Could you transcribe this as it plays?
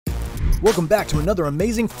Welcome back to another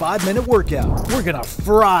amazing 5-minute workout. We're gonna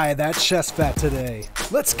fry that chest fat today.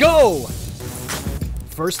 Let's go!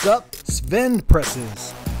 First up, Svend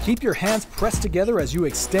Presses. Keep your hands pressed together as you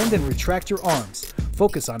extend and retract your arms.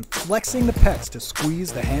 Focus on flexing the pecs to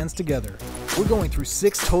squeeze the hands together. We're going through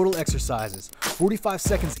 6 total exercises, 45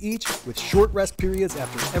 seconds each with short rest periods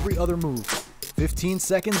after every other move. 15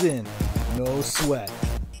 seconds in, no sweat.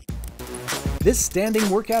 This standing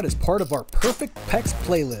workout is part of our Perfect Pecs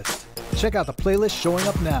playlist. Check out the playlist showing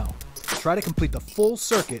up now. Try to complete the full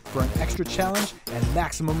circuit for an extra challenge and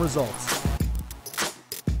maximum results.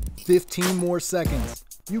 15 more seconds.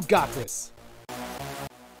 You got this.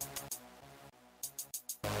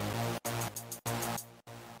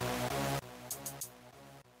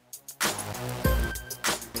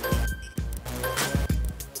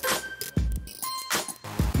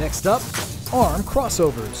 Next up, arm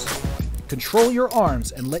crossovers. Control your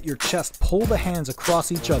arms and let your chest pull the hands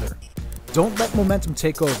across each other. Don't let momentum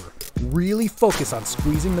take over. Really focus on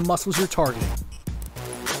squeezing the muscles you're targeting.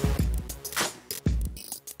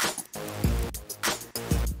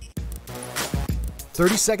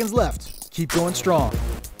 "30 seconds left. Keep going strong.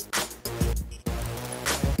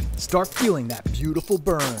 Start feeling that beautiful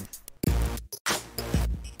burn.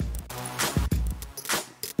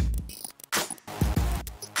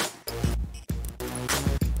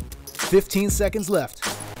 "15 seconds left.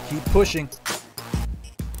 Keep pushing.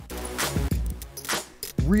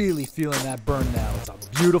 Really feeling that burn now. It's a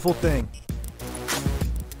beautiful thing.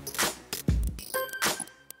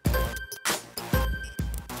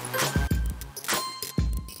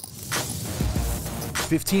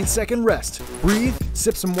 "15-second rest. Breathe,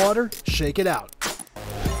 sip some water, shake it out.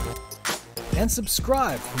 And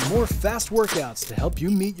subscribe for more fast workouts to help you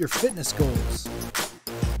meet your fitness goals.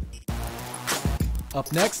 Up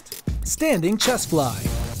next, standing chest fly.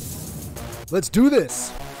 Let's do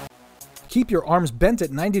this. Keep your arms bent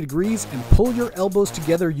at 90 degrees and pull your elbows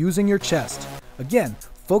together using your chest. Again,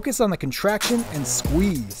 focus on the contraction and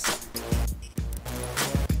squeeze.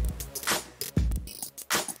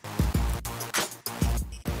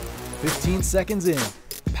 "15 seconds in.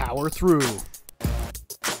 Power through.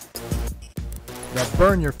 That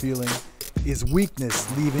burn you're feeling is weakness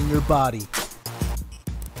leaving your body.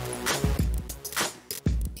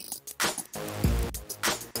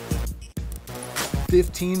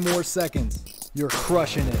 "15 more seconds. You're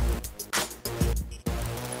crushing it.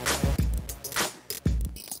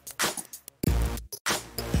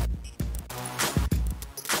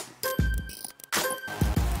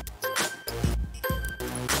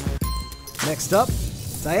 Next up,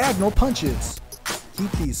 diagonal punches.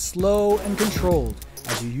 Keep these slow and controlled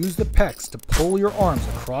as you use the pecs to pull your arms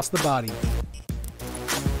across the body.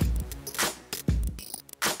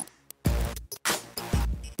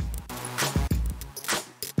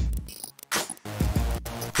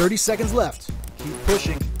 "30 seconds left. Keep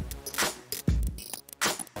pushing.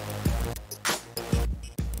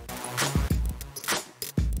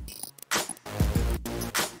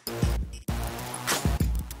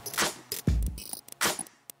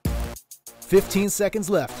 "15 seconds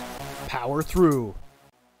left. Power through.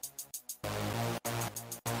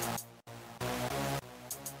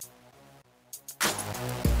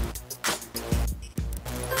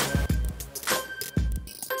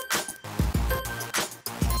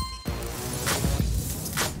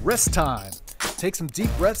 Rest time. Take some deep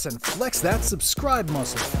breaths and flex that subscribe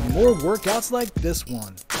muscle for more workouts like this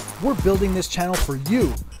one. We're building this channel for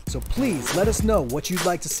you, so please let us know what you'd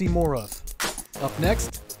like to see more of. Up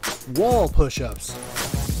next, wall push-ups.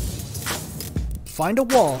 Find a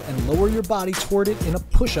wall and lower your body toward it in a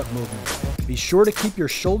push-up movement. Be sure to keep your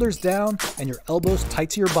shoulders down and your elbows tight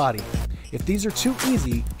to your body. If these are too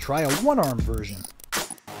easy, try a one-arm version.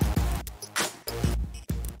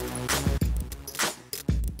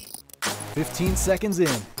 15 seconds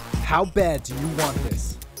in. How bad do you want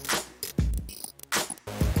this?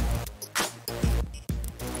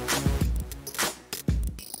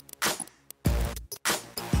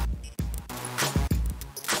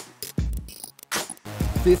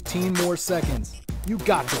 "15 more seconds. You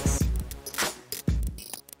got this.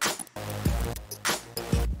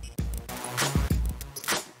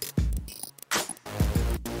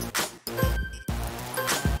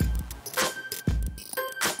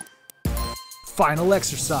 Final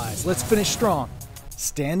exercise. Let's finish strong.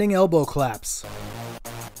 Standing elbow claps.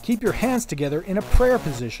 Keep your hands together in a prayer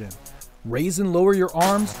position. Raise and lower your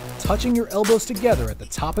arms, touching your elbows together at the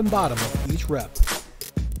top and bottom of each rep.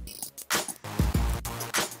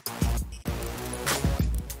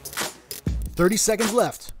 30 seconds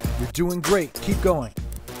left. You're doing great. Keep going.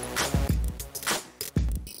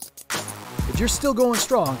 If you're still going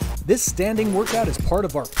strong, this standing workout is part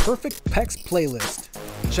of our Perfect Pecs playlist.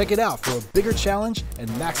 Check it out for a bigger challenge and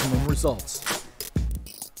maximum results.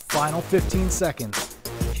 Final 15 seconds.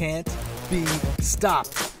 Can't be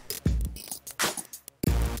stopped.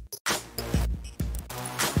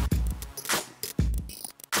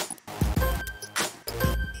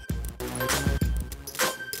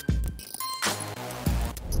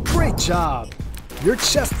 Great job! Your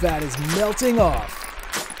chest fat is melting off.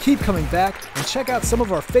 Keep coming back and check out some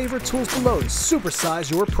of our favorite tools below to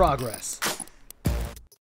supersize your progress.